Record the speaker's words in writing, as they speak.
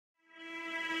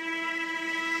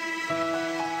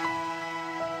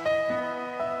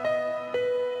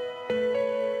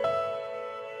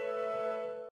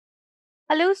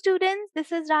Hello students, this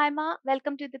is Raima.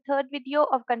 Welcome to the third video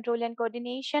of Control and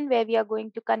Coordination where we are going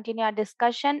to continue our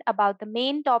discussion about the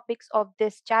main topics of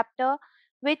this chapter,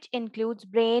 which includes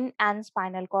brain and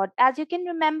spinal cord. As you can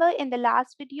remember, in the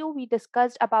last video we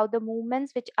discussed about the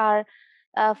movements which are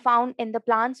found in the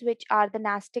plants, which are the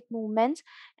nastic movements,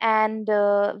 and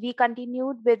we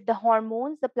continued with the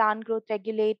hormones, the plant growth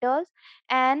regulators,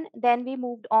 and then we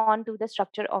moved on to the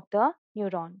structure of the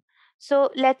neuron. So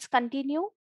let's continue.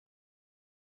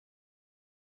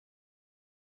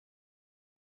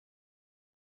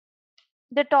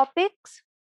 The topics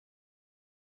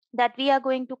that we are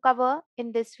going to cover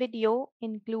in this video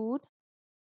include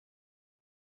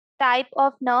type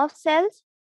of nerve cells,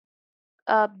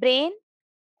 brain,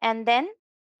 and then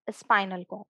the spinal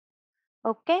cord.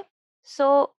 Okay,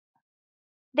 so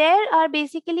there are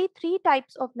basically three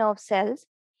types of nerve cells.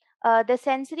 The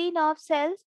sensory nerve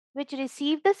cells, which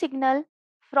receive the signal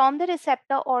from the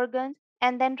receptor organs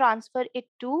and then transfer it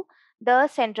to the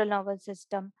central nervous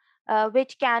system,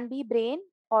 which can be brain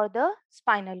or the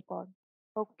spinal cord.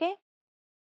 Okay,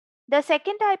 the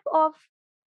second type of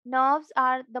nerves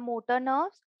are the motor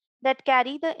nerves that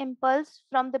carry the impulse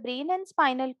from the brain and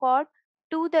spinal cord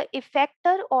to the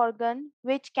effector organ,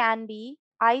 which can be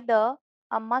either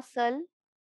a muscle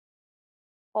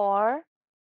or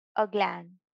a gland,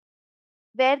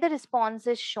 where the response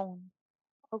is shown.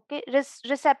 Okay,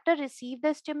 receptor receive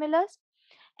the stimulus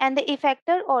and the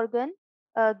effector organ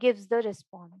gives the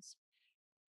response.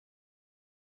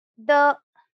 The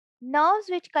nerves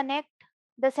which connect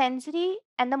the sensory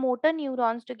and the motor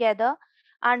neurons together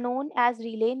are known as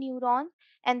relay neurons,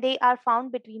 and they are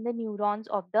found between the neurons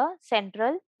of the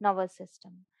central nervous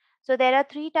system. So there are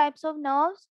three types of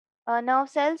nerve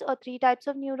cells, or three types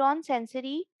of neurons: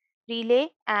 sensory, relay,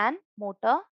 and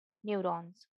motor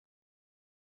neurons.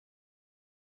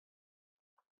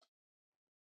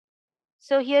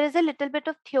 So here is a little bit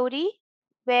of theory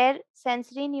where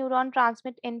sensory neuron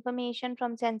transmit information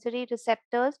from sensory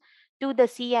receptors to the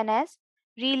CNS.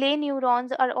 Relay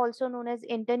neurons are also known as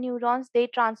interneurons. They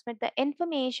transmit the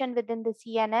information within the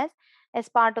CNS as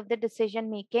part of the decision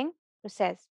making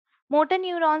process. Motor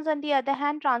neurons, on the other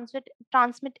hand,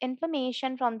 transmit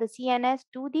information from the CNS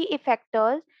to the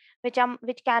effectors,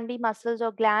 which can be muscles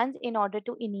or glands, in order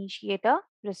to initiate a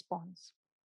response.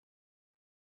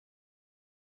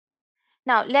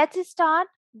 Now, let's start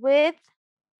with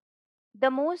the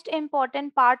most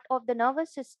important part of the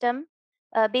nervous system,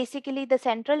 basically the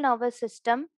central nervous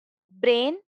system,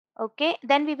 brain. Okay,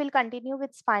 then we will continue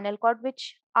with spinal cord,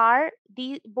 which are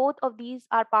both of these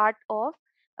are part of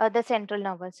the central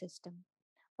nervous system.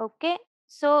 Okay,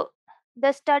 so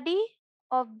the study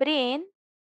of brain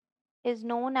is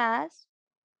known as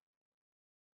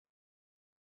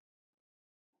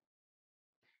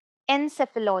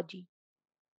encephalology.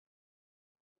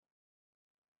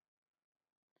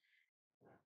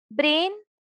 Brain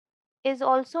is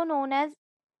also known as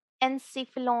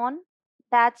encephalon.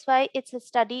 That's why its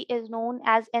study is known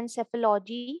as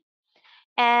encephalology.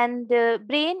 And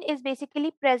brain is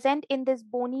basically present in this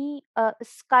bony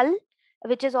skull,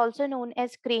 which is also known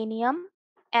as cranium.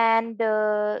 And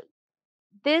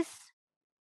this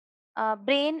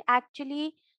brain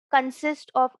actually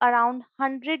consists of around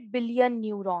 100 billion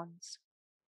neurons.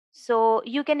 So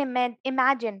you can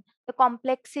imagine the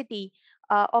complexity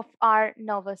of our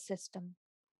nervous system.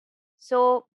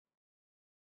 So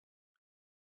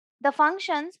the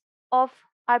functions of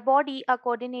our body are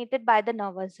coordinated by the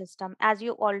nervous system, as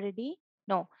you already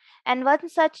know. And one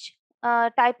such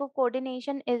type of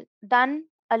coordination is done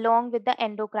along with the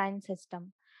endocrine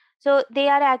system. So they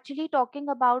are actually talking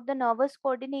about the nervous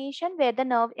coordination, where the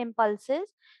nerve impulses,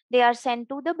 they are sent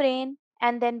to the brain,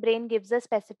 and then brain gives a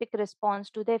specific response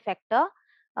to the effector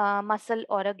muscle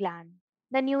or a gland.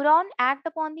 The neuron act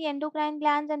upon the endocrine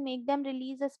glands and make them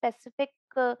release a specific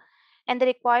and the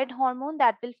required hormone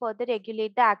that will further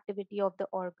regulate the activity of the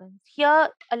organs. Here,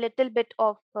 a little bit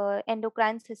of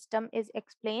endocrine system is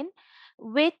explained,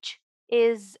 which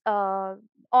is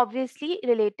obviously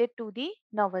related to the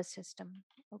nervous system.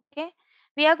 Okay,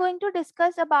 we are going to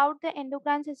discuss about the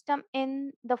endocrine system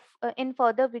in in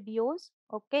further videos.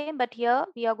 Okay, but here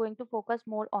we are going to focus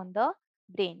more on the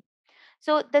brain.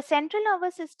 So the central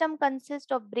nervous system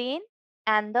consists of brain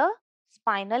and the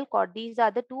spinal cord. These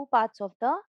are the two parts of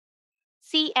the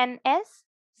CNS,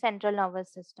 central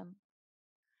nervous system.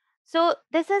 So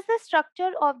this is the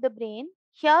structure of the brain.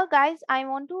 Here, guys,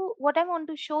 what I want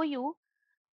to show you,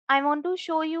 I want to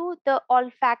show you the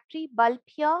olfactory bulb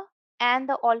here and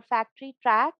the olfactory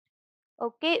tract,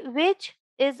 okay, which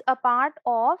is a part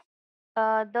of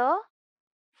the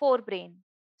forebrain.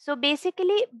 So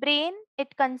basically, brain,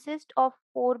 it consists of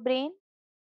forebrain,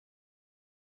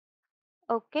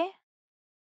 okay,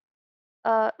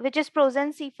 which is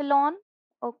prosencephalon,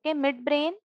 okay,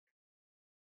 midbrain,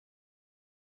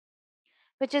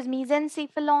 which is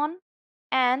mesencephalon,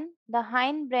 and the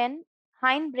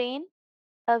hindbrain,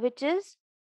 which is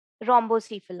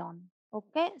rhombocephalon.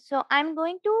 Okay, so I'm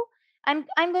going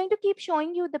to keep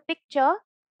showing you the picture.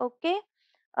 Okay,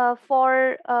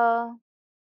 for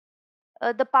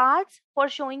the parts, for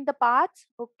showing the parts.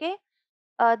 Okay,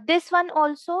 this one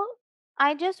also,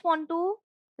 I just want to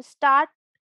start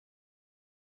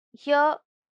here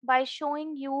by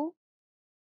showing you,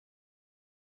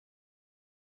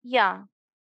 yeah,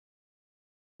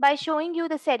 by showing you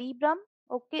the cerebrum.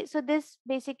 Okay, so this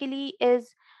basically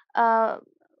is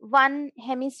one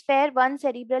hemisphere, one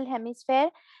cerebral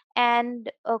hemisphere,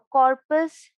 and a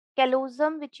corpus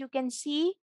callosum, which you can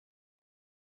see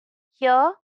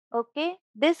here. Okay,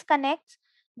 this connects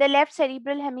the left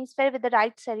cerebral hemisphere with the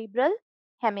right cerebral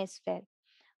hemisphere.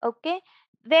 Okay,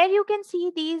 where you can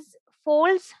see these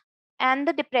folds and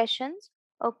the depressions.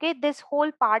 Okay, this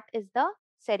whole part is the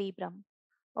cerebrum.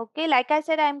 Okay, like I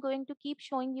said, I'm going to keep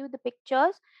showing you the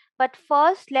pictures, but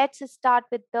first let's start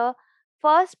with the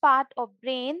first part of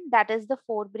brain, that is the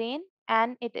forebrain,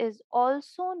 and it is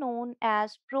also known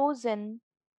as prosencephalon.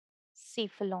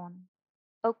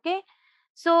 Okay,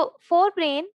 so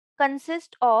forebrain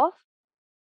consists of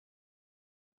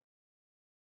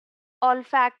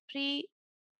olfactory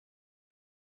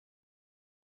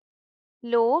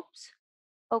lobes.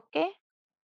 Okay,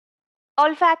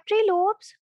 olfactory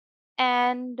lobes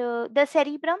and the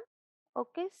cerebrum.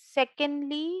 Okay,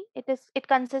 secondly, it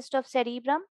consists of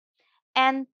cerebrum,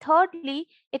 and thirdly,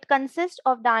 it consists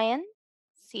of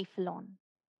diencephalon.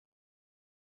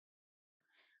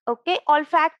 Okay,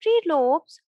 olfactory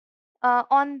lobes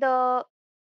on the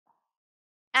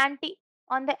anti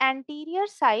on the anterior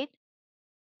side.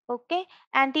 Okay,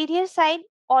 anterior side,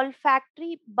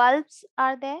 olfactory bulbs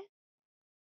are there.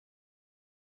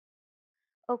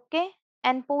 Okay,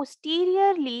 and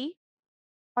posteriorly,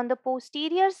 on the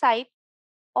posterior side,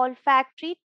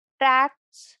 olfactory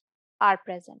tracts are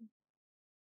present.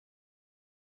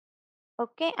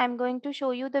 Okay, I'm going to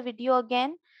show you the video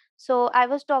again. So I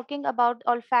was talking about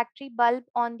olfactory bulb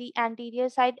on the anterior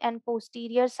side, and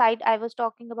posterior side I was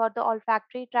talking about the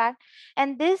olfactory tract.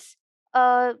 And this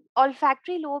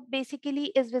olfactory lobe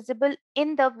basically is visible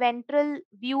in the ventral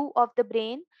view of the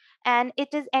brain, and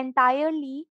it is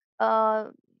entirely uh,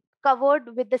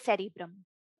 covered with the cerebrum.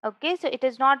 Okay, so it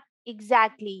is not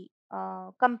exactly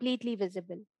completely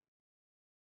visible.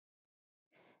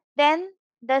 Then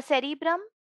the cerebrum,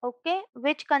 okay,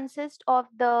 which consists of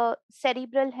the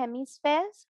cerebral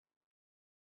hemispheres,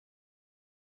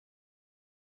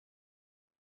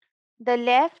 the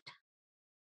left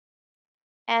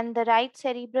and the right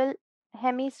cerebral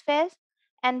hemispheres,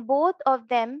 and both of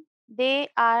them, they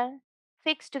are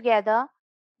fixed together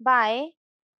by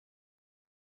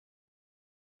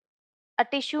a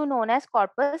tissue known as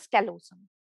corpus callosum.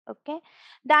 Okay,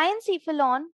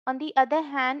 diencephalon, on the other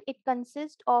hand, it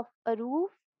consists of a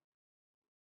roof.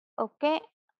 Okay,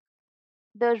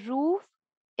 the roof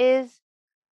is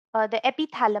the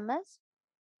epithalamus.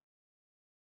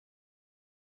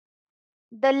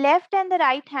 The left and the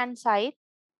right hand side,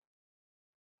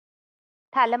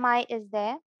 thalami is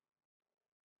there,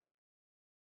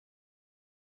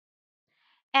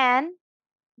 and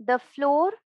the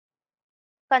floor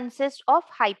consists of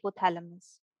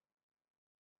hypothalamus.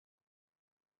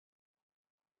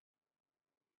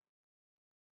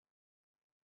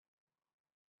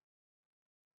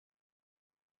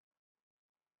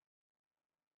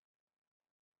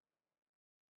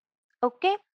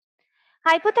 Okay,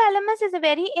 hypothalamus is a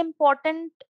very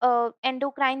important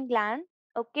endocrine gland.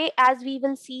 Okay, as we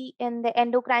will see in the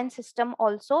endocrine system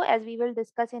also, as we will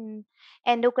discuss in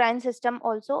endocrine system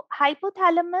also,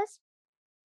 hypothalamus,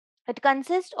 it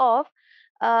consists of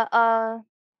uh, uh,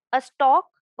 a stalk,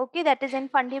 okay, that is in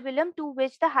fundibulum, to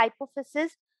which the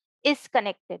hypophysis is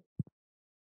connected.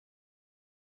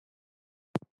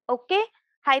 Okay,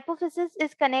 hypophysis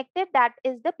is connected, that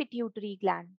is the pituitary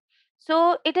gland.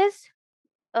 So it is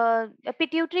a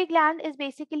pituitary gland is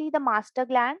basically the master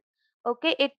gland.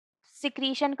 Okay, it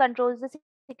secretion controls the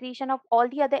secretion of all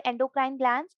the other endocrine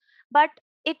glands, but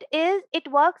it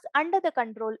works under the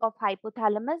control of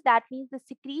hypothalamus. That means the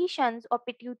secretions of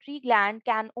pituitary gland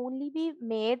can only be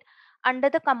made under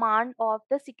the command of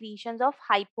the secretions of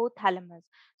hypothalamus.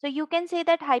 So you can say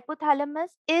that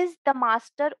hypothalamus is the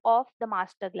master of the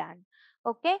master gland.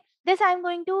 Okay, this I'm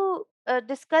going to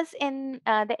discuss in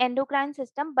the endocrine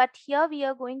system, but here we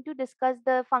are going to discuss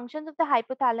the functions of the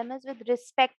hypothalamus with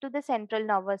respect to the central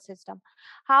nervous system,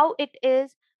 how it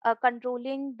is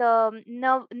controlling the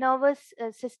nervous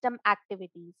system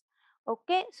activities.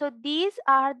 Okay, so these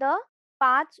are the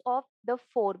parts of the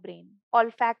forebrain: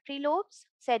 olfactory lobes,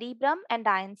 cerebrum, and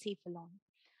diencephalon.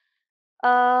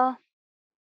 Uh,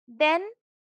 then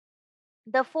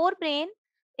the forebrain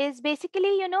is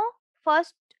basically,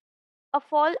 first of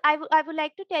all, I would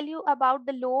like to tell you about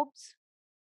the lobes.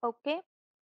 Okay,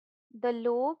 the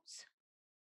lobes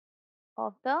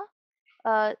of the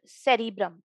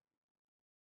cerebrum.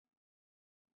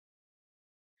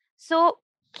 So,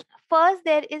 first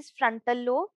there is frontal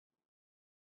lobe.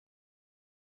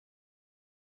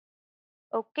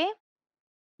 Okay,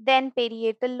 then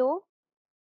parietal lobe.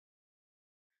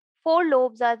 Four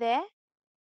lobes are there.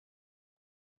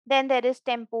 Then there is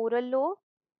temporal lobe.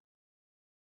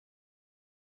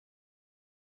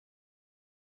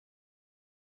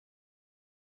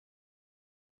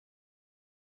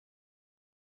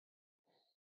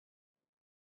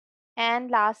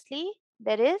 And lastly,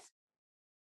 there is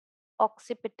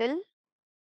occipital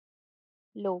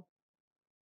lobe.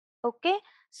 Okay,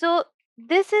 so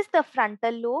this is the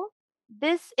frontal lobe,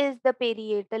 this is the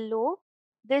parietal lobe,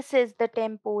 this is the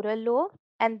temporal lobe,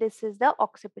 and this is the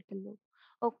occipital lobe.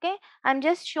 Okay, I'm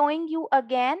just showing you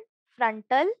again: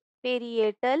 frontal,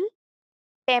 parietal,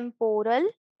 temporal,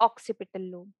 occipital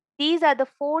lobe. These are the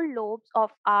four lobes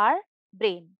of our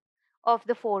brain, of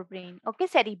the forebrain, okay,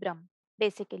 cerebrum,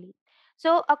 basically.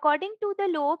 So, according to the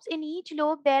lobes, in each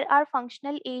lobe, there are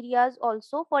functional areas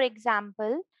also. For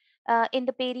example, in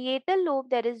the parietal lobe,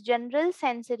 there is general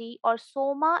sensory or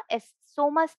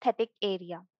somaesthetic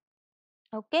area,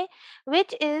 okay,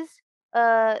 which is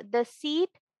the seat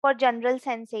for general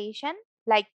sensation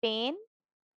like pain,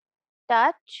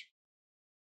 touch,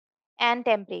 and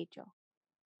temperature.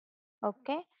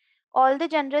 Okay, all the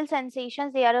general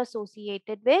sensations, they are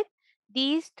associated with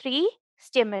these three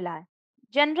stimuli.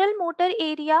 General motor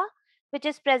area, which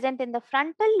is present in the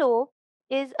frontal lobe,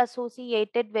 is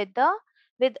associated with the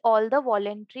with all the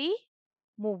voluntary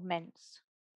movements.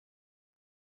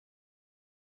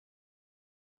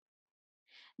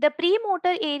 The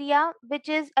premotor area, which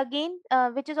is again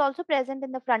which is also present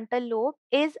in the frontal lobe,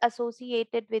 is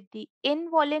associated with the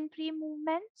involuntary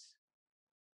movements.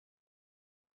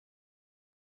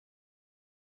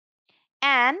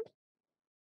 And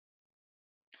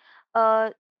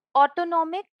uh,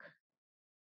 autonomic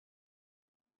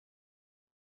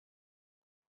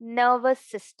nervous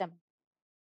system.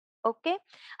 Okay,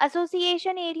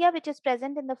 association area, which is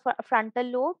present in the frontal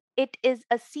lobe, it is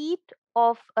a seat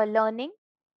of learning,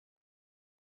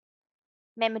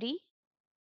 memory,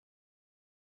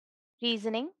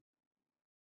 reasoning,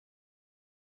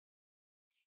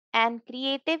 and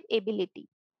creative ability.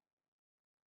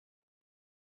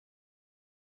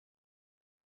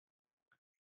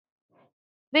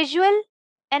 Visual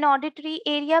and auditory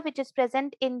area, which is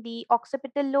present in the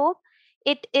occipital lobe,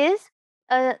 it is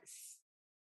a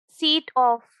seat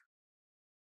of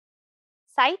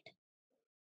sight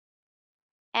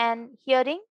and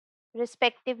hearing,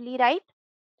 respectively, right?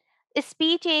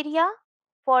 Speech area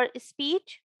for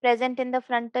speech, present in the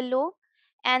frontal lobe,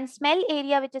 and smell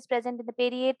area, which is present in the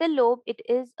parietal lobe, it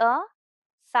is a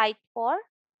site for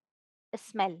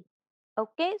smell.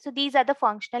 Okay, so these are the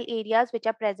functional areas which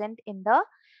are present in the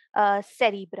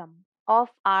cerebrum of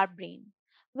our brain.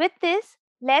 With this,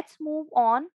 let's move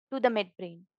on to the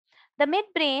midbrain. The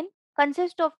midbrain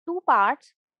consists of two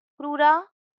parts: crura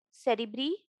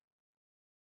cerebri.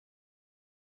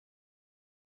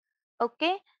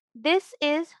 Okay, this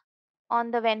is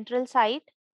on the ventral side,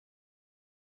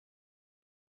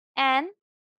 and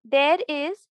there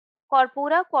is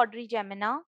corpora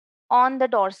quadrigemina on the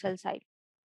dorsal side.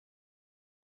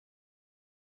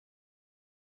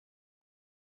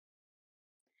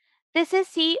 This is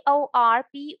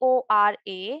CORPORA,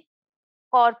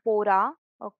 corpora.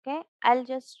 Okay, I'll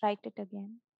just write it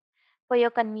again for your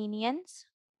convenience.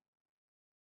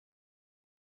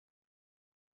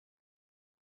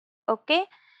 Okay,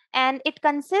 and it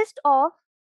consists of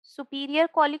superior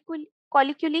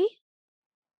colliculi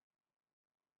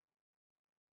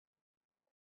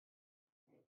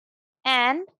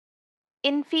and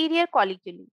inferior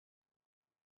colliculi.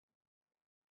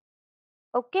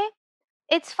 Okay,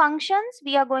 its functions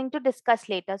we are going to discuss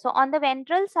later. So on the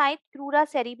ventral side, crura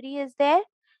cerebri is there,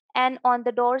 and on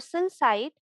the dorsal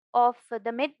side of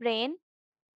the midbrain,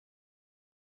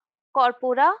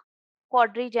 corpora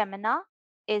quadrigemina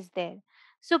is there.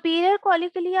 Superior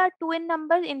colliculi are two in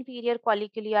number, inferior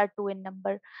colliculi are two in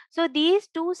number. So these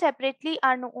two separately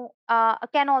are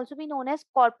can also be known as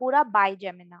corpora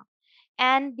bigemina.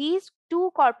 And these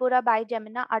two corpora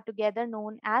bigemina are together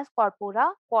known as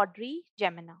corpora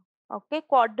quadrigemina. Okay,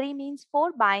 quadri means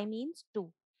 4, bi means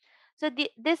 2. So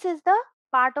this is the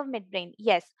part of midbrain.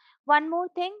 Yes. One more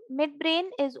thing,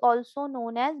 midbrain is also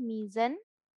known as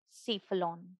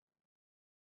mesencephalon.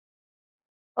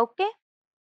 Okay.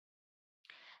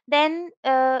 Then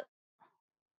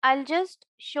I'll just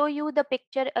show you the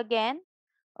picture again.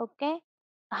 Okay.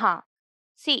 Ha.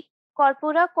 See,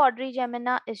 corpora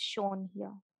quadrigemina is shown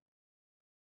here.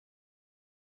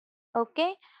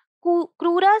 Okay.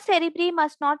 Crura cerebri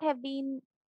must not have been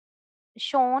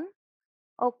shown.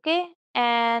 Okay.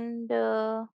 And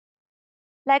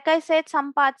like I said,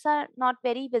 some parts are not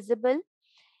very visible.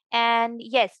 And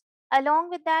yes, along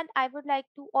with that, I would like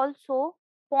to also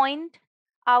point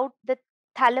out the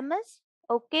thalamus,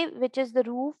 okay, which is the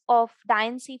roof of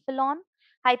diencephalon,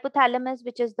 hypothalamus,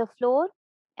 which is the floor,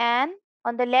 and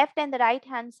on the left and the right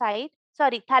hand side,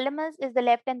 sorry, thalamus is the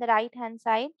left and the right hand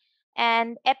side,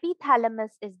 and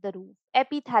epithalamus is the roof.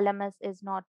 Epithalamus is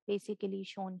not basically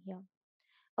shown here.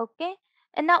 Okay.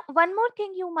 And now one more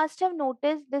thing you must have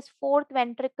noticed, this fourth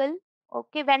ventricle.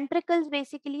 Okay, ventricles,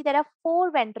 basically there are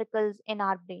four ventricles in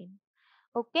our brain.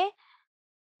 Okay,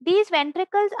 these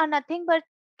ventricles are nothing but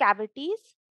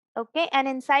cavities. Okay, and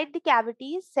inside the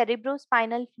cavities,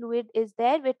 cerebrospinal fluid is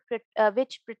there,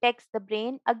 which protects the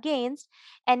brain against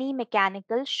any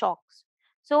mechanical shocks.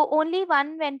 So only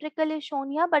one ventricle is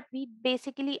shown here, but we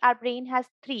basically, our brain has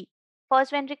three: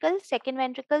 first ventricle, second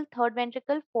ventricle, third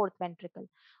ventricle, fourth ventricle.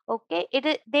 Okay,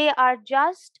 they are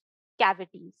just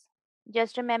cavities.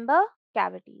 Just remember,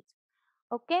 cavities.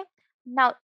 Okay,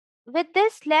 now with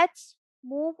this, let's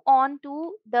move on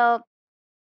to the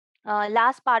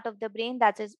last part of the brain,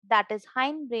 that is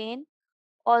hindbrain,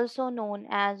 also known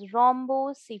as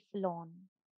rhombocephalon.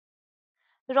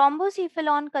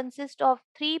 Rhombocephalon consists of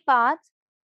three parts: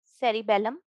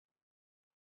 cerebellum,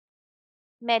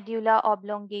 medulla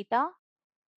oblongata,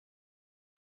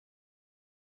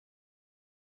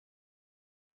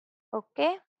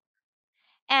 okay,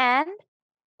 and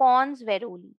pons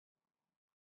varolii.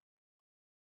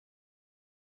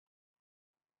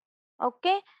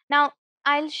 Okay, now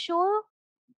I'll show,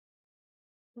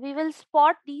 we will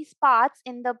spot these parts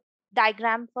in the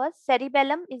diagram first.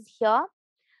 Cerebellum is here.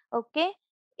 Okay,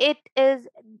 it is,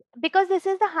 because this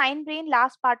is the hindbrain,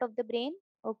 last part of the brain.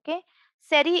 Okay,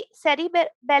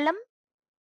 cerebellum,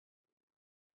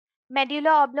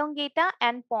 medulla oblongata,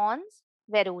 and pons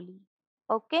varolii.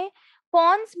 Okay,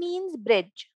 pons means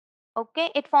bridge.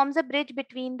 Okay, it forms a bridge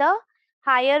between the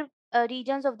higher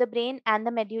regions of the brain and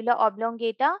the medulla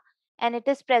oblongata, and it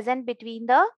is present between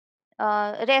the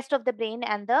rest of the brain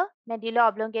and the medulla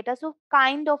oblongata, so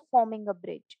kind of forming a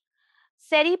bridge.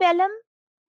 Cerebellum,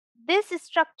 this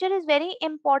structure is very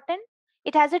important.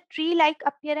 It has a tree like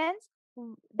appearance.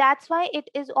 That's why it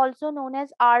is also known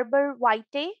as arbor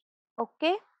vitae.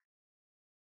 Okay,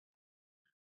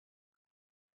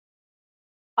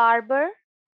 arbor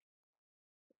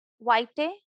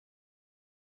vitae,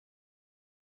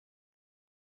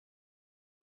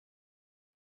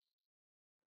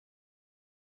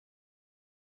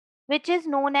 which is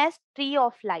known as tree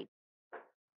of life.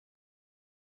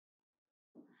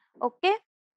 Okay,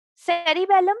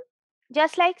 cerebellum,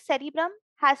 just like cerebrum,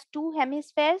 has two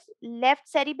hemispheres: left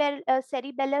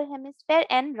cerebellar hemisphere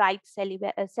and right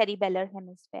cerebellar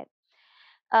hemisphere.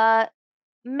 uh,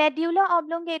 Medulla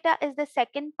oblongata is the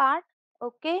second part.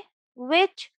 Okay,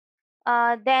 which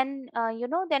then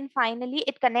finally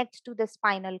it connects to the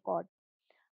spinal cord.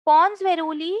 Pons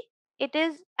varolii, it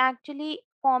is actually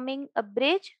forming a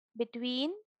bridge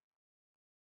between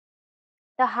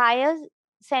the higher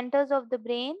centers of the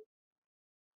brain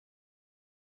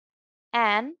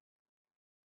and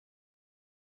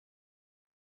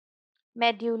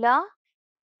medulla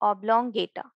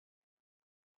oblongata.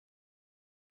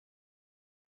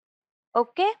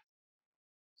 Okay,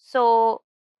 so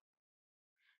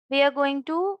we are going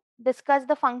to discuss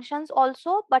the functions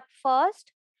also, but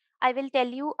first I will tell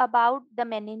you about the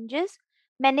meninges.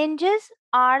 Meninges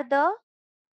are the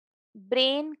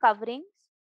brain coverings.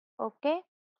 Okay,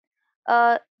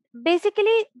 uh,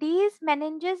 basically these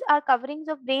meninges are coverings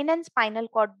of brain and spinal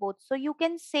cord both, so you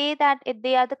can say that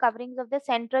they are the coverings of the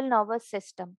central nervous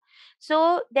system.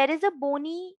 So there is a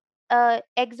bony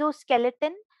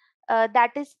exoskeleton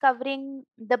that is covering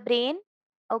the brain.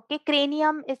 Okay,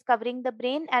 cranium is covering the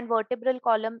brain and vertebral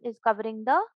column is covering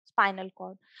the spinal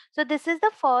cord. So this is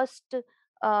the first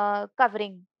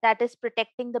covering that is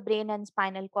protecting the brain and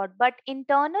spinal cord, but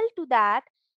internal to that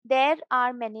there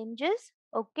are meninges.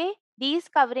 Okay, these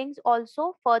coverings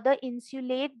also further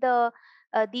insulate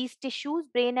these tissues,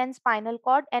 brain and spinal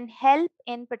cord, and help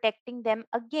in protecting them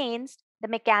against the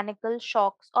mechanical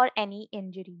shocks or any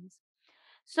injuries.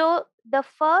 So the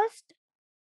first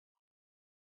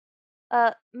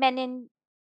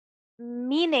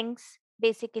meanings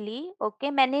basically,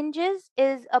 okay, meninges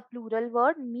is a plural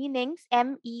word. Meanings,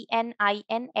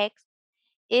 meninx,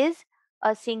 is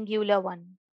a singular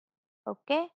one.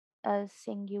 Okay, a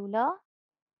singular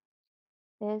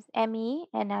is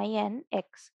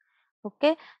meninx.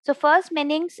 Okay, so first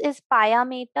meninx is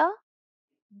pyometer.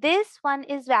 This one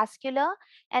is vascular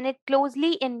and it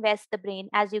closely invests the brain,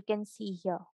 as you can see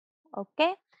here.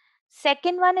 Okay,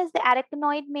 second one is the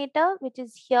arachnoid mater, which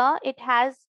is here. It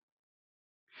has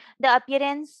the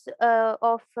appearance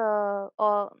of web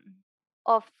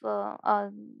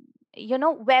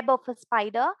of a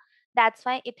spider. That's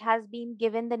why it has been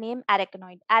given the name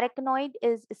arachnoid. Arachnoid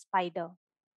is spider.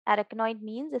 Arachnoid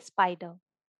means a spider.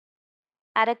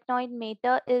 Arachnoid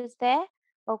mater is there.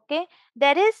 Okay,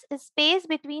 there is a space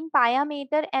between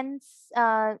pyometer and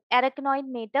arachnoid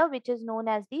mater, which is known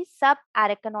as the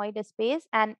subarachnoid space,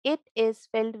 and it is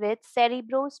filled with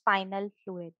cerebrospinal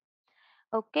fluid.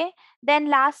 Okay, then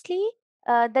lastly,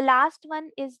 the last one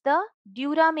is the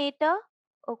dura mater.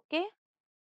 Okay,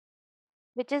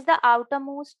 which is the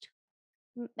outermost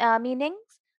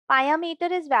meanings. Pyometer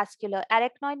is vascular,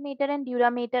 arachnoid mater and dura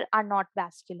mater are not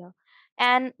vascular,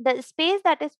 and the space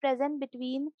that is present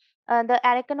between the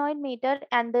arachnoid mater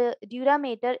and the dura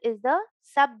mater is the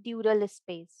subdural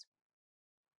space.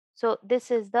 So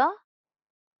this is the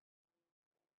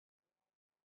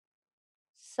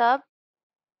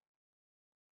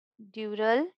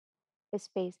subdural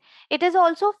space. It is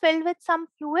also filled with some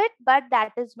fluid, but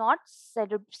that is not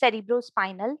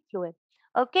cerebrospinal fluid.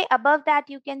 Okay, above that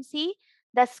you can see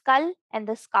the skull and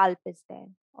the scalp is there.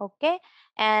 Okay,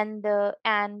 and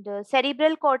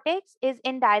cerebral cortex is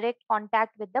in direct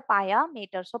contact with the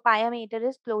pyometer. So pyometer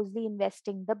is closely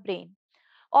investing the brain.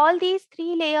 All these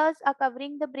three layers are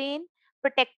covering the brain,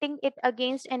 protecting it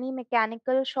against any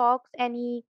mechanical shocks,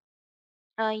 any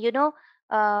uh, you know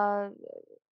uh,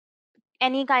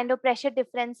 any kind of pressure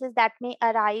differences that may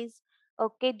arise,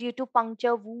 okay, due to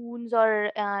puncture wounds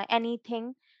or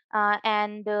anything,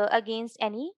 and against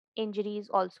any injuries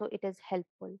also it is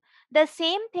helpful. The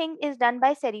same thing is done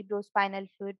by cerebrospinal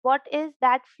fluid. What is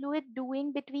that fluid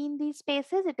doing between these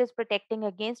spaces? It is protecting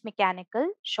against mechanical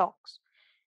shocks.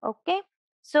 Okay,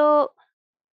 so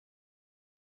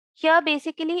here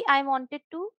basically I wanted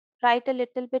to write a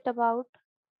little bit about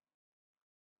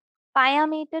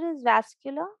pyometer is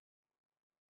vascular.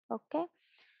 Okay,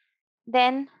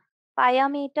 then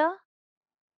pyometer,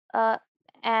 uh,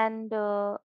 and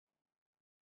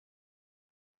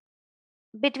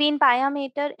between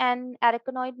pyometer and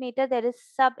arachnoid mater there is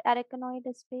subarachnoid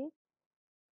space.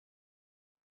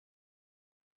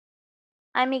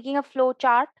 I'm making a flow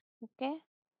chart. Okay,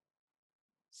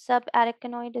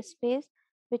 subarachnoid space,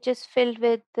 which is filled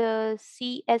with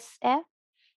CSF,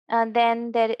 and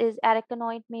then there is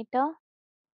arachnoid mater.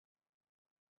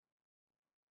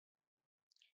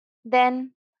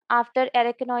 Then after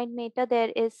arachnoid mater there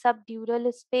is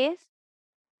subdural space,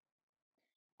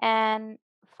 and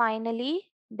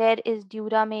finally there is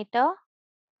dura mater.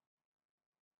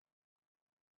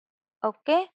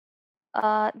 Okay,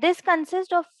 this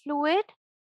consists of fluid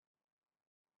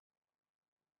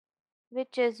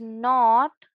which is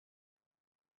not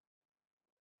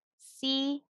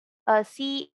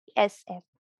CSF.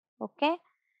 Okay,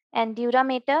 and dura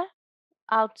mater,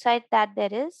 outside that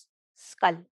there is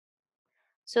skull.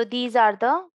 So these are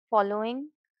the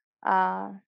following uh,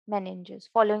 meninges.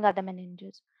 Following are the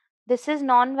meninges. This is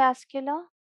non-vascular.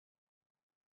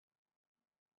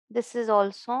 This is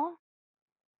also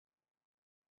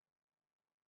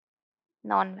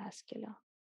non-vascular.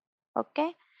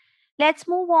 Okay, let's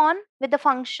move on with the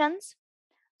functions.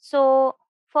 So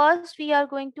first we are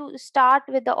going to start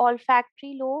with the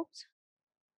olfactory lobes.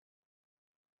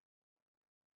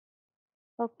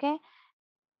 Okay,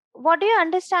 what do you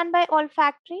understand by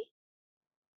olfactory?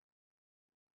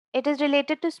 It is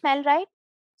related to smell, right?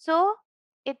 So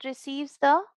it receives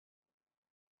the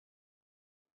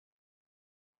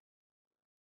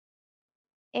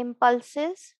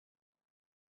impulses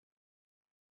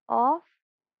of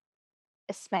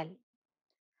smell.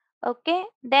 Okay,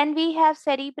 then we have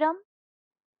cerebrum.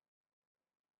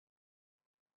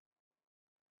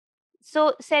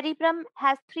 So cerebrum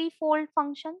has threefold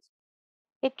functions.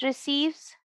 It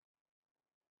receives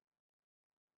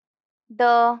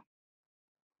the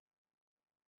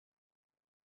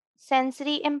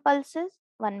sensory impulses.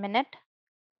 1 minute.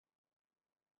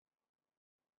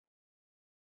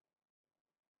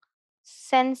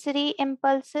 Sensory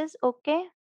impulses, okay,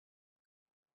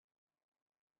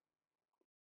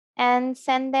 and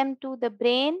send them to the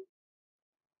brain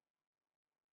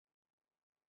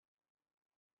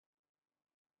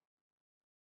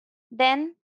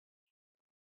Then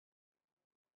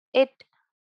it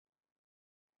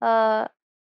uh,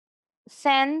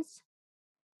 sends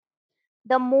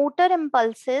the motor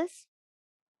impulses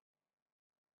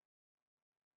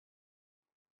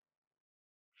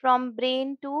from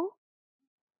brain to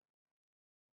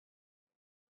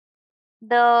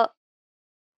the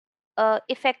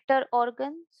effector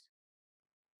organs.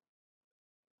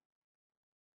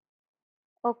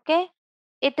 Okay.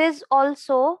 It is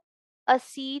also a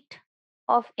seat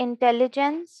of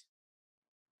intelligence,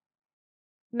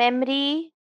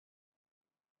 memory,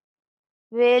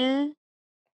 will,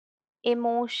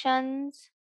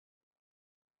 emotions,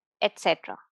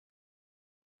 etc.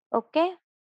 Okay.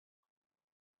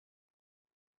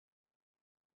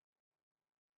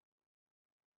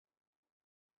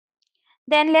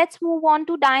 Then let's move on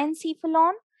to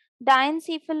diencephalon.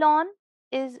 Diencephalon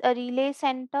is a relay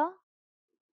center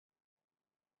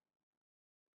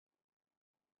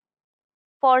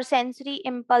for sensory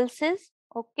impulses.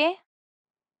 Okay.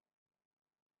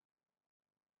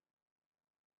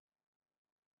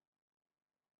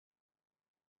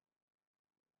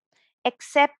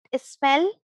 Except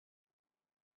smell,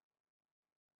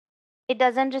 it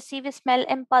doesn't receive smell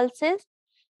impulses.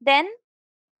 Then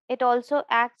it also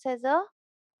acts as a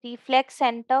reflex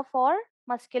center for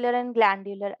muscular and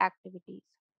glandular activities.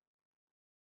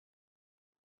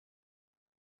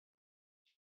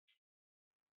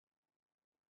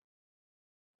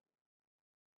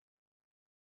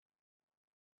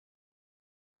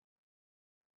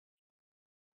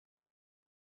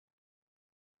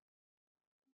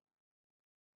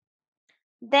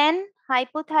 Then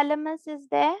hypothalamus is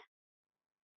there.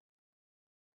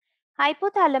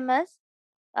 Hypothalamus,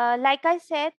 like I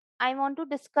said, I want to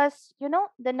discuss,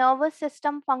 the nervous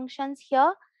system functions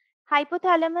here.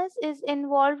 Hypothalamus is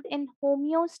involved in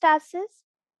homeostasis,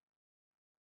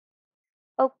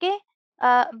 okay,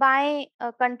 by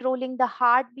controlling the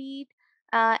heartbeat,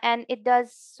 and it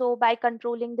does so by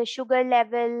controlling the sugar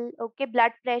level, okay,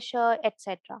 blood pressure,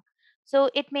 etc.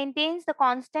 So it maintains the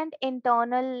constant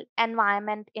internal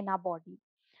environment in our body.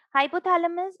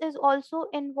 Hypothalamus is also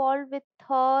involved with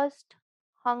thirst,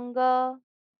 hunger,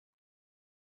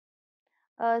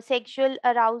 sexual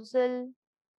arousal,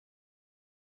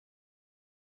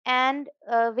 and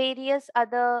various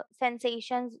other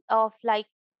sensations of like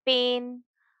pain,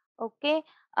 okay,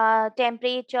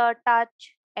 temperature,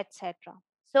 touch, etc.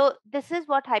 So this is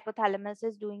what hypothalamus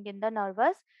is doing in the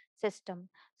nervous system.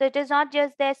 So it is not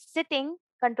just there sitting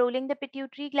controlling the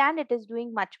pituitary gland, it is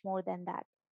doing much more than that.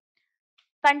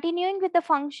 Continuing with the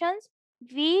functions,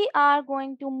 we are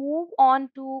going to move on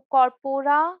to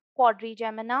corpora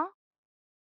quadrigemina.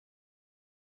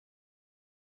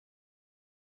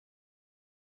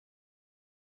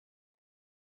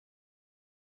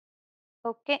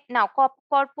 Okay, now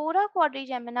corpora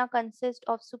quadrigemina consists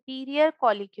of superior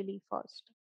colliculi first.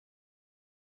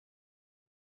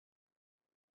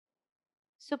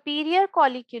 Superior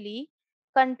colliculi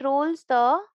controls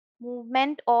the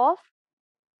movement of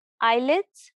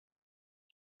eyelids,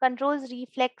 controls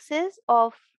reflexes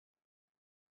of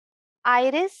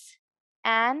iris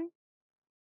and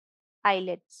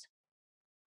eyelids.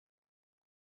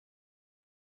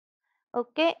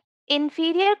 Okay,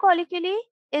 inferior colliculi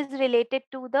is related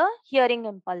to the hearing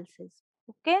impulses.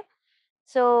 Okay,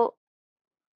 so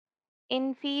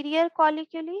inferior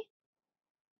colliculi,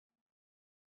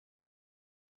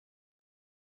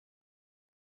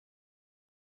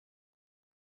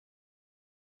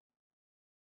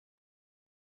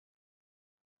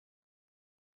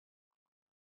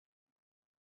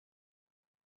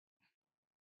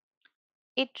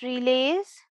 it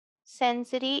relays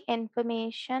sensory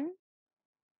information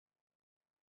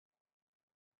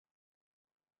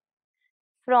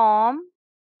from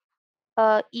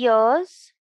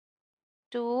ears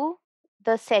to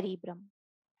the cerebrum.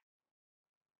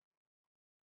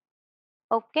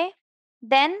 Okay,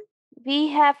 then we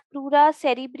have crura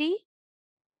cerebri.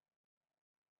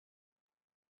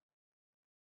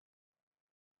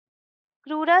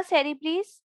 Crura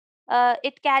cerebris,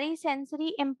 it carries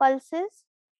sensory impulses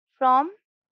from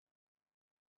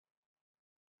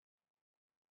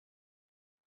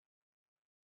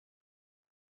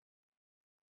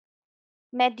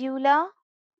medulla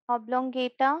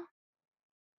oblongata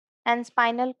and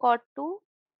spinal cord to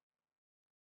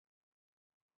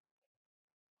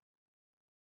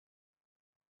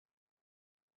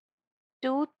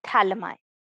thalami.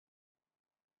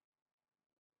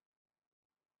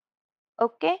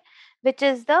 Okay, which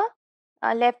is the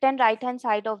left and right hand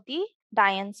side of the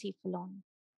diencephalon.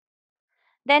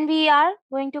 Then we are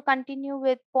going to continue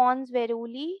with pons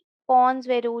veruli. Pons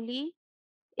veruli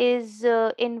is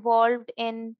involved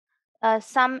in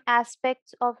some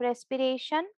aspects of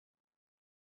respiration.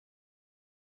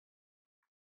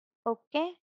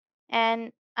 Okay.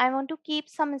 And I want to keep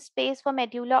some space for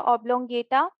medulla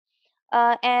oblongata.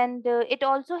 And it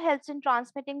also helps in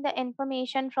transmitting the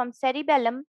information from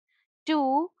cerebellum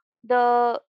to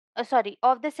the sorry,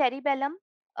 of the cerebellum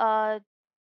uh,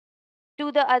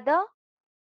 to the other.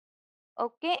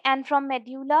 Okay. And from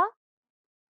medulla,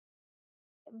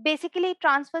 basically it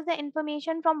transfers the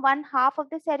information from one half of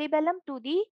the cerebellum to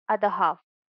the other half.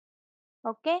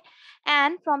 Okay.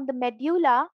 And from the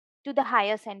medulla to the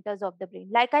higher centers of the brain,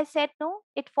 like I said, no,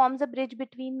 it forms a bridge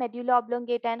between medulla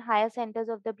oblongata and higher centers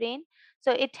of the brain.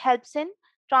 So it helps in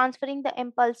transferring the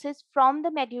impulses from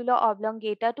the medulla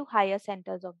oblongata to higher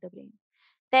centers of the brain.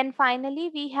 Then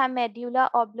finally we have medulla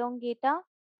oblongata.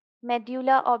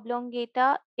 Medulla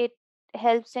oblongata, it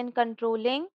helps in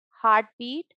controlling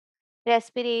heartbeat,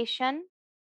 respiration.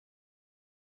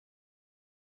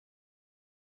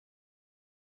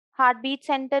 Heartbeat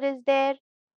center is there,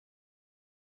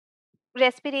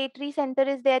 respiratory center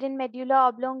is there in medulla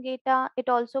oblongata. It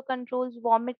also controls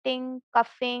vomiting,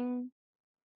 coughing,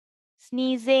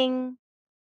 sneezing,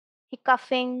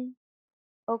 hiccoughing,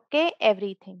 okay,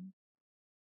 everything,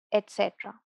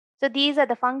 etc. So these are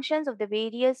the functions of the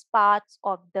various parts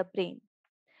of the brain.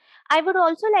 I would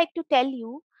also like to tell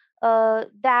you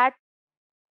that,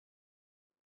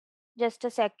 just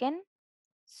a second.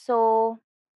 So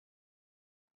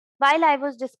while I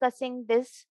was discussing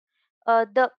this,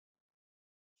 the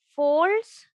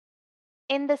folds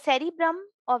in the cerebrum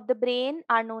of the brain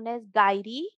are known as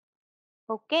gyri,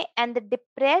 okay, and the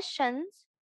depressions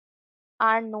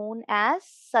are known as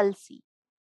sulci.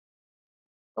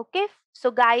 Okay,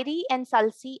 so gyri and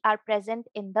sulci are present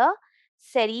in the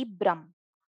cerebrum.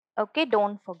 Okay,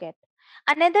 don't forget.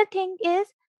 Another thing is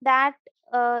that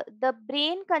the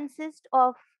brain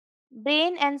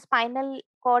and spinal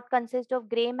cord consist of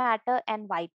gray matter and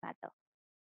white matter.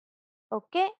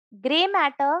 Okay, gray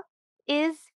matter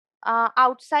is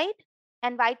outside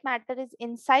and white matter is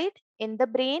inside in the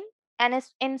brain, and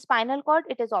in spinal cord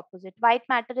it is opposite. White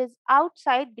matter is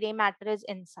outside, gray matter is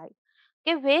inside.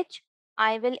 Okay, which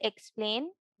I will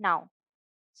explain now.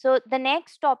 So the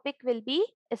next topic will be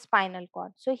spinal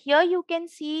cord. So here you can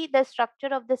see the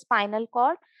structure of the spinal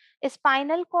cord. A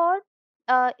spinal cord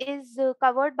is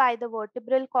covered by the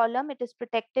vertebral column. It is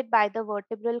protected by the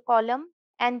vertebral column.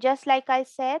 And just like I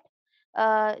said,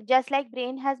 just like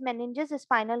brain has meninges, the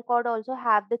spinal cord also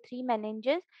have the three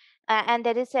meninges, and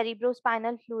there is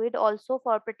cerebrospinal fluid also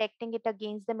for protecting it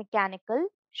against the mechanical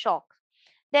shocks.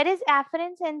 There is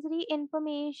afferent sensory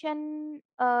information,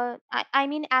 I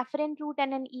mean afferent root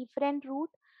and an efferent root,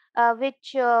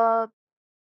 which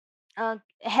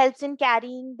helps in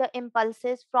carrying the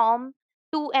impulses from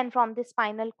to and from the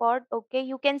spinal cord. Okay,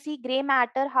 you can see gray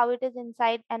matter how it is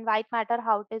inside and white matter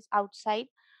how it is outside.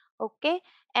 Okay,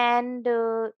 and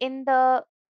in the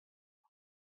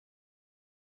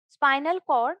spinal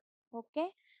cord, okay,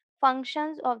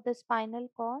 functions of the spinal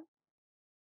cord.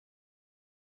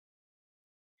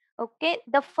 Okay,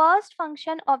 the first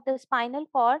function of the spinal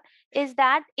cord is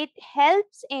that it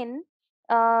helps in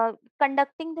uh,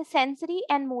 conducting the sensory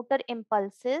and motor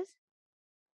impulses.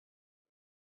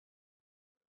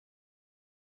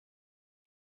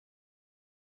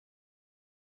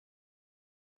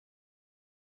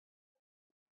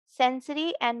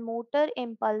 Sensory and motor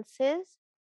impulses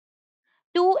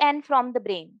to and from the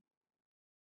brain.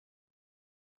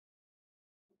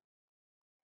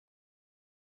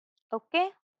 Okay,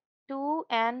 to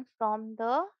and from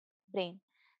the brain.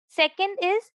 Second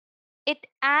is it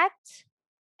acts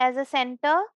as a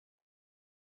center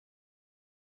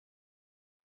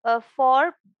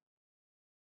for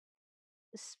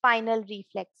spinal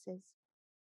reflexes.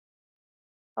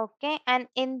 Okay, and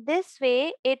in this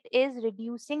way it is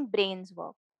reducing brain's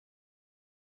work.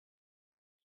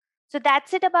 So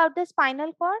that's it about the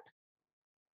spinal cord.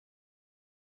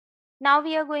 Now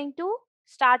we are going to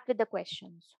start with the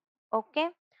questions. Okay,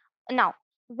 now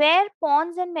where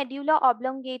pons and medulla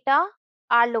oblongata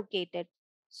are located?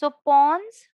 So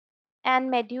pons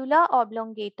and medulla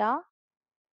oblongata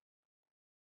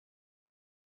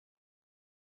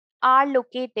are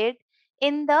located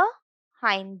in the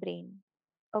hindbrain.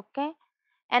 Okay,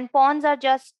 and pons are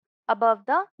just above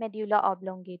the medulla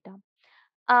oblongata.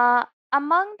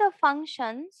 Among the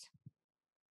functions,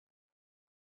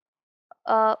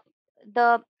 uh,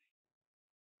 the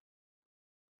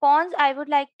pons, I would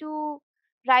like to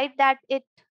write that it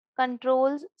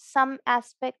controls some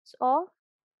aspects of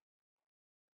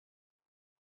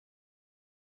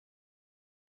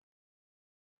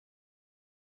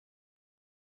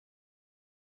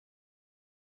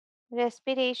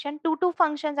respiration. Two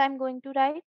functions I'm going to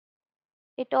write.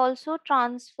 It also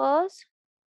transfers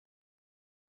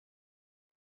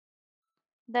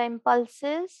the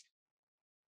impulses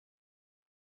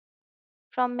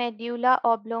from medulla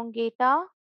oblongata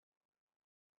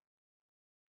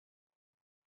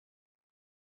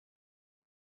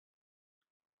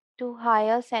to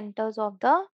higher centers of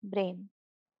the brain.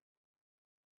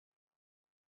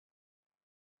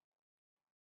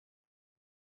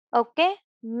 Okay.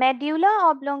 Medulla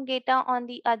oblongata, on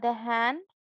the other hand,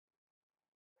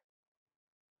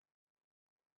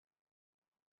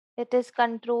 it is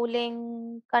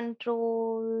controls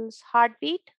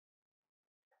heartbeat.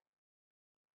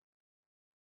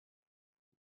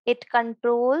 It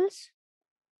controls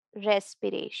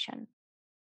respiration.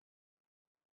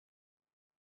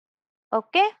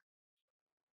 Okay.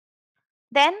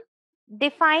 Then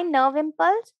define nerve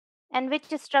impulse, and which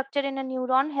structure in a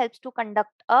neuron helps to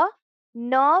conduct a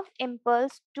nerve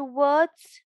impulse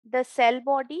towards the cell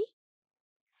body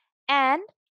and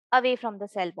away from the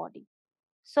cell body.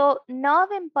 So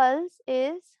nerve impulse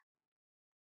is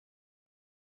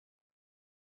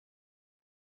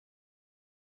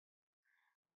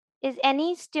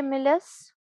any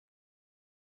stimulus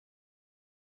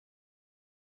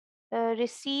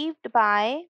received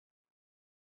by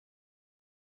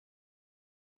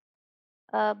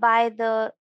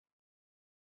the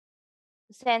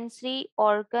sensory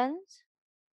organs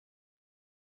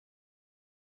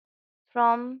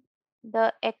from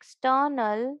the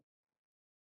external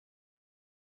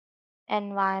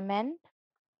environment.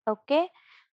 Okay.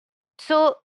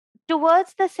 So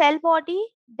towards the cell body,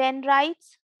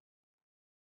 dendrites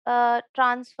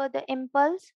transfer the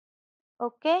impulse.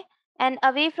 Okay. And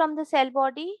away from the cell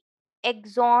body,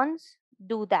 axons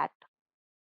do that.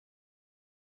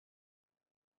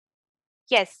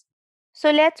 Yes.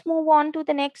 So let's move on to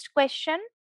the next question.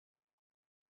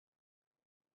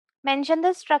 Mention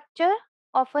the structure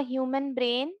of a human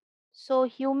brain. So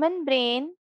human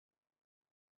brain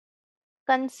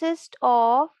consists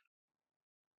of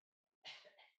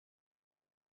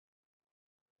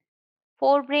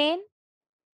forebrain,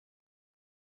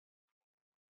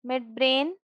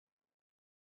 midbrain,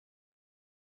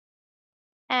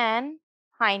 and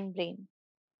hindbrain.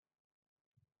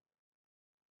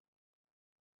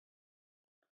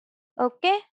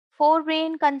 Okay.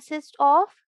 Forebrain consists of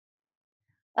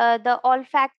the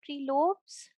olfactory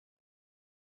lobes,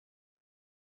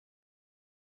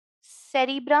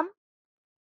 cerebrum,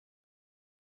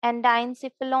 and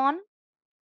diencephalon.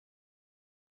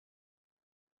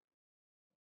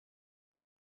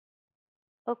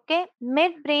 Okay.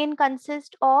 Midbrain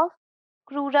consists of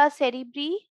crura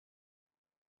cerebri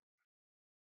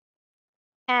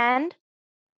and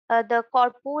the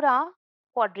corpora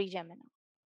quadrigemina.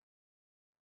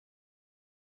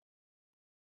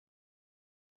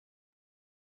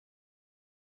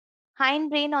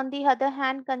 Hindbrain, on the other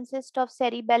hand, consists of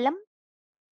cerebellum,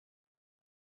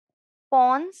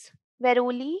 pons,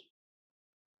 veroli,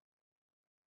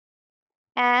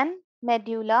 and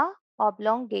medulla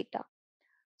oblongata.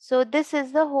 So this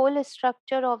is the whole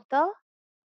structure of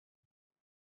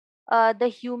the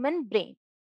human brain.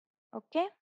 Okay.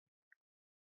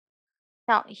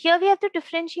 Now here we have to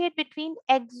differentiate between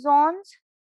axons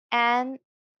and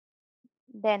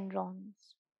dendrons.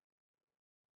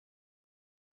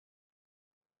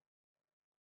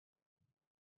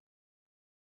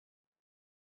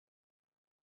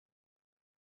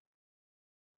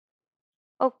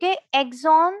 Okay,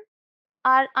 axons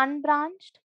are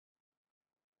unbranched.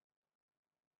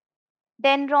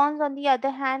 Dendrons, on the other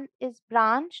hand, is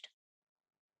branched.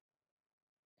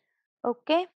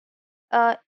 Okay.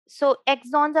 Uh, so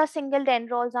axons are single,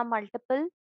 dendrons are multiple.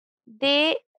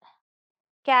 They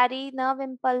carry nerve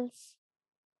impulse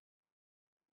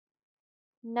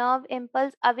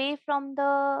away from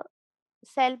the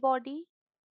cell body,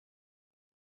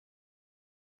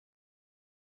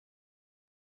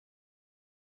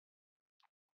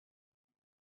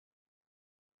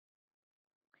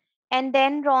 and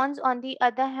dendrons, on the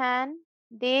other hand,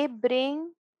 they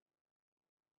bring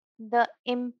the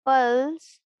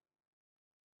impulse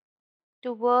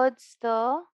towards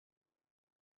the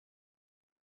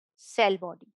cell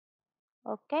body.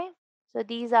 Okay. So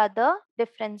these are the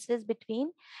differences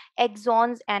between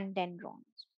axons and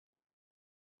dendrons.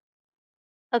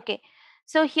 Okay.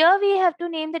 So here we have to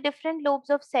name the different lobes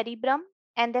of cerebrum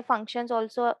and their functions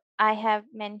also I have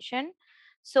mentioned.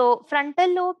 So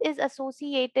frontal lobe is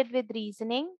associated with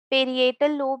reasoning.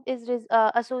 Parietal lobe is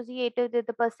associated with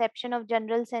the perception of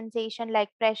general sensation like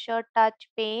pressure, touch,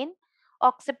 pain.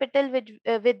 occipital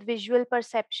with visual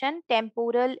perception,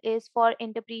 temporal is for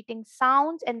interpreting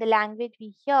sounds and the language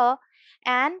we hear,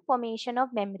 and formation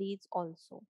of memories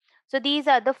also. So these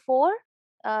are the four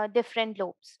different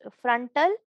lobes: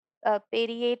 frontal,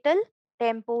 parietal,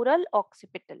 temporal,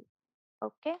 occipital.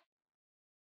 Okay.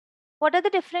 What are the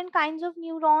different kinds of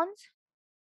neurons?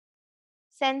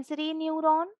 Sensory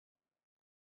neuron.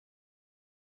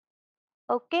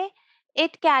 Okay.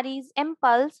 It carries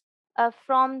impulse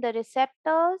from the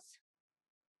receptors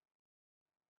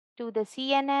to the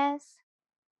CNS.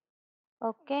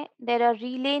 Okay. There are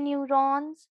relay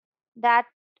neurons that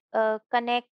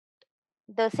connect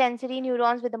the sensory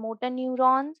neurons with the motor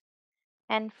neurons.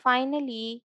 And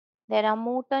finally, there are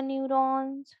motor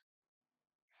neurons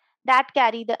that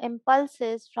carry the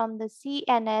impulses from the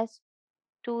CNS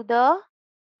to the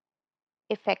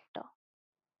effector.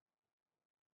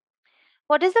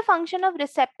 What is the function of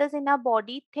receptors in our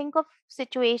body? Think of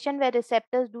situation where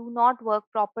receptors do not work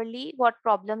properly. What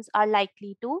problems are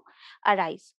likely to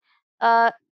arise?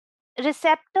 Uh,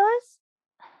 Receptors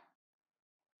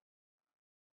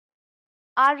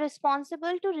are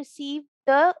responsible to receive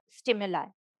the stimuli.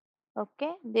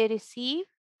 Okay, they receive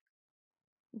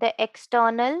the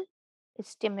external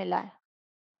stimuli.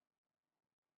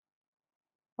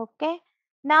 Okay,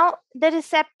 now the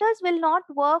receptors will not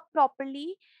work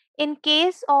properly in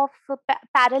case of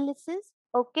paralysis.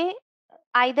 Okay,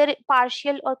 either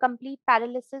partial or complete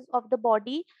paralysis of the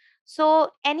body.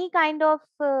 So any kind of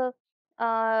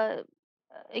uh,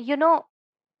 you know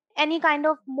any kind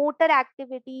of motor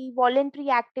activity, voluntary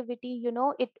activity,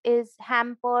 it is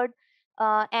hampered,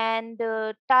 and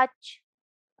touch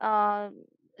uh,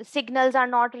 signals are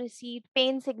not received,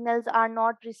 pain signals are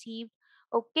not received.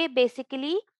 Okay,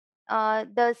 basically,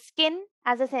 the skin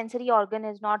as a sensory organ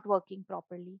is not working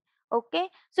properly. Okay,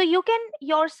 so you can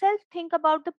yourself think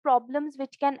about the problems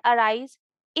which can arise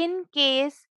in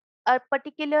case a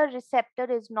particular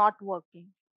receptor is not working.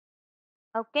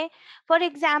 Okay, for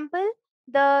example,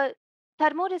 the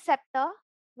thermoreceptor,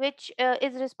 which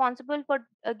is responsible for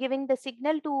giving the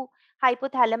signal to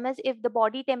hypothalamus if the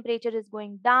body temperature is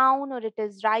going down or it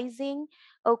is rising.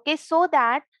 Okay, so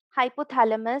that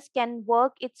hypothalamus can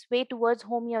work its way towards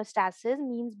homeostasis,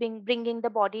 means bringing the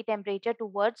body temperature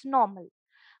towards normal.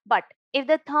 But if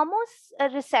the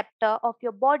thermoreceptor of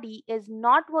your body is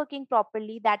not working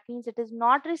properly, that means it is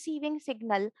not receiving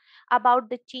signal about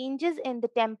the changes in the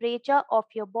temperature of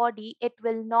your body. It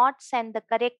will not send the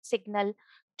correct signal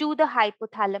to the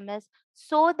hypothalamus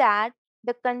so that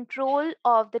the control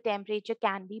of the temperature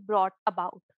can be brought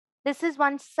about. This is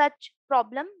one such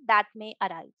problem that may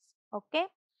arise. Okay.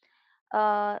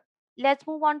 Uh, let's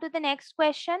move on to the next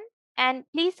question. And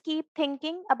please keep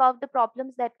thinking about the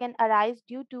problems that can arise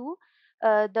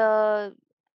the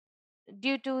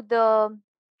due to the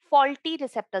faulty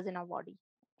receptors in our body.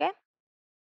 Okay.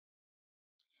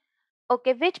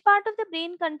 Okay. Which part of the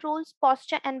brain controls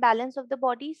posture and balance of the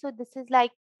body? So this is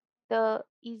like the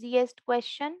easiest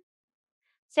question.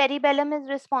 Cerebellum is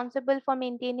responsible for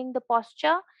maintaining the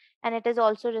posture, and it is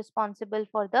also responsible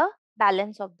for the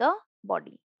balance of the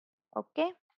body.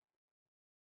 Okay.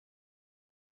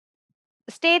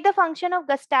 State the function of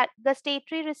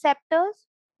gustatory receptors.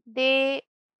 They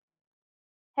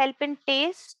help in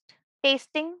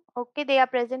tasting. Okay, they are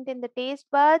present in the taste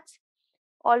buds.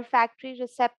 Olfactory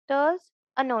receptors.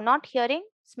 No, not hearing,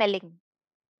 smelling.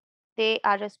 They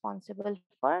are responsible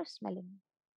for smelling.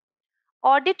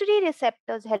 Auditory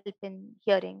receptors help in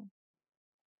hearing.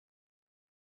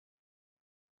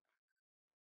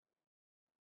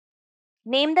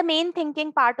 Name the main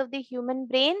thinking part of the human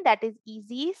brain. That is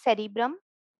easy. Cerebrum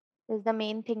is the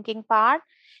main thinking part.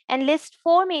 And list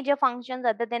four major functions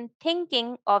other than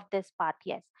thinking of this part.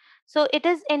 Yes, so it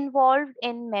is involved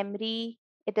in memory,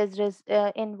 it is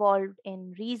involved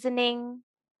in reasoning,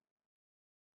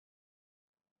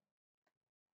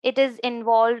 it is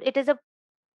a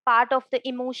part of the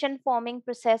emotion forming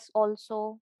process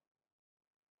also.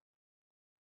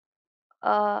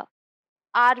 uh,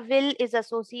 our will is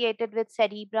associated with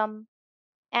cerebrum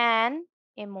and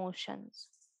emotions.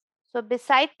 So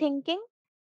beside thinking,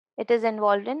 it is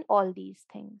involved in all these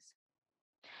things.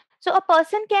 So a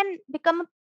person can become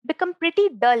pretty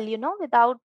dull,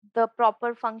 without the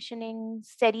proper functioning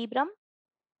cerebrum.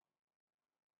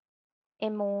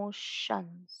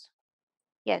 Emotions.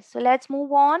 Yes, so let's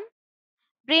move on.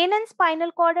 Brain and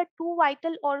spinal cord are two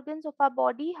vital organs of our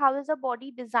body. How is a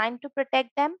body designed to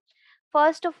protect them?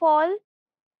 First of all,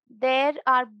 there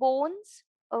are bones.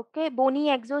 Okay, bony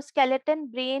exoskeleton.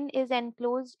 Brain is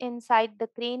enclosed inside the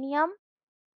cranium.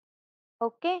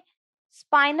 Okay,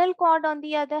 spinal cord, on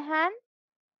the other hand,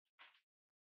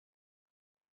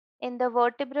 in the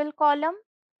vertebral column.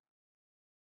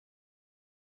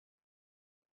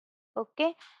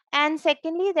 Okay. And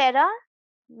secondly, there are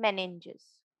meninges.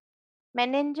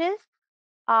 Meninges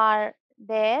are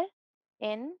there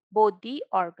in both the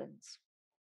organs.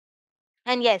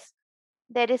 And yes,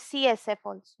 there is CSF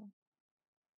also.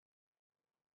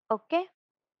 Okay.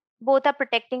 Both are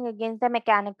protecting against the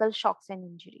mechanical shocks and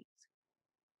injuries.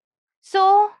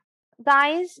 So,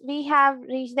 guys, we have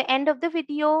reached the end of the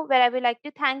video where I would like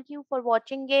to thank you for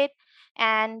watching it.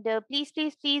 And please,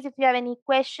 please, please, if you have any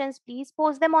questions, please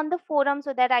post them on the forum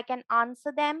so that I can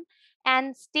answer them.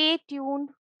 And stay tuned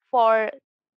for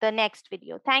the next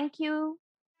video. Thank you.